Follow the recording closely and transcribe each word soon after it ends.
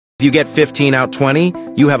If you get 15 out 20,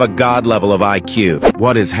 you have a god level of IQ.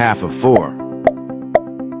 What is half of 4?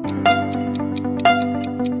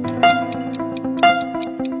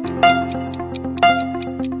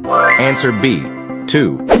 Answer B,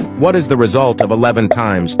 2. What is the result of 11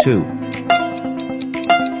 times 2?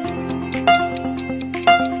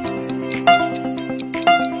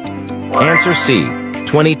 Answer C,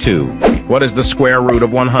 22. What is the square root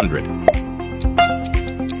of 100?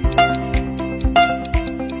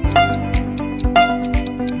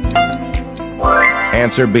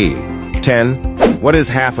 Answer B, 10. What is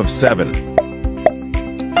half of 7?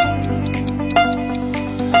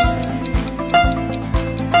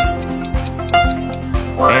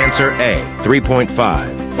 Answer A,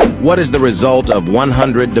 3.5. What is the result of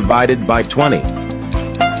 100 divided by 20?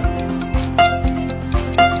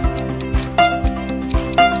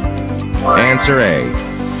 Answer A,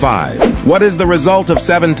 5. What is the result of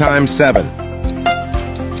 7 times 7?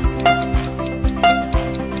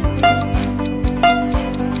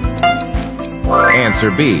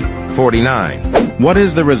 Answer B, 49. What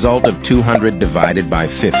is the result of 200 divided by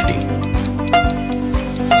 50?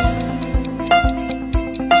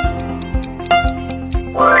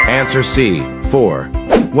 Answer C, 4.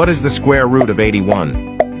 What is the square root of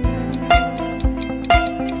 81?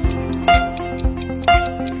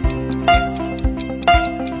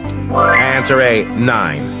 Answer A,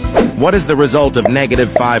 9. What is the result of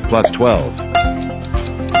negative 5 plus 12?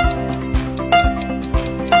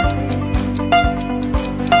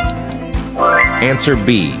 Answer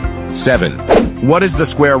B, 7. What is the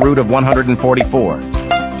square root of 144?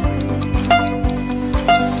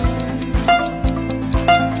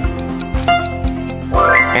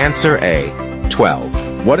 Answer A,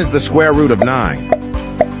 12. What is the square root of 9?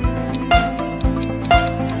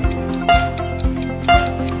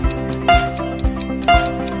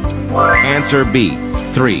 Answer B,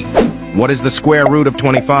 3. What is the square root of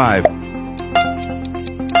 25?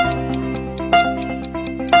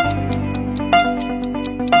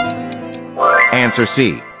 Answer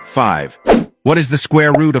C, 5. What is the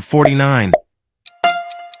square root of 49?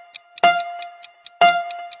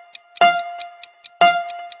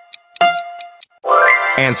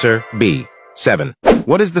 Answer B, 7.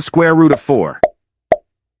 What is the square root of 4?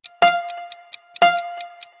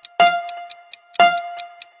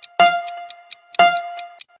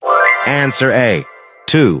 Answer A,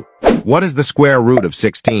 2. What is the square root of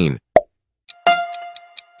 16?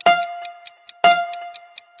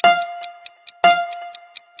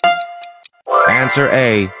 Answer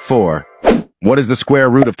A, 4. What is the square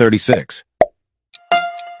root of 36?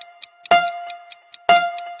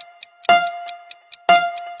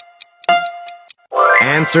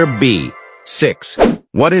 Answer B, 6.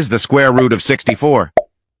 What is the square root of 64?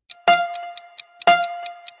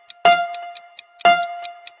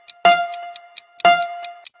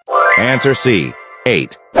 Answer C,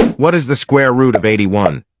 8. What is the square root of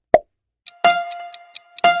 81?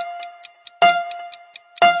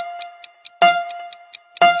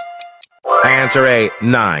 Answer A,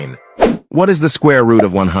 9. What is the square root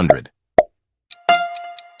of 100?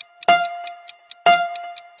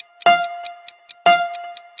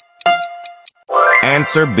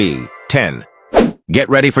 Answer B, 10. Get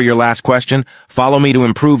ready for your last question. Follow me to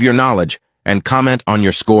improve your knowledge and comment on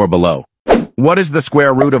your score below. What is the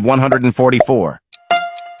square root of 144?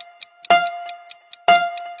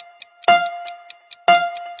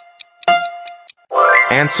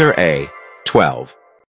 Answer A, 12.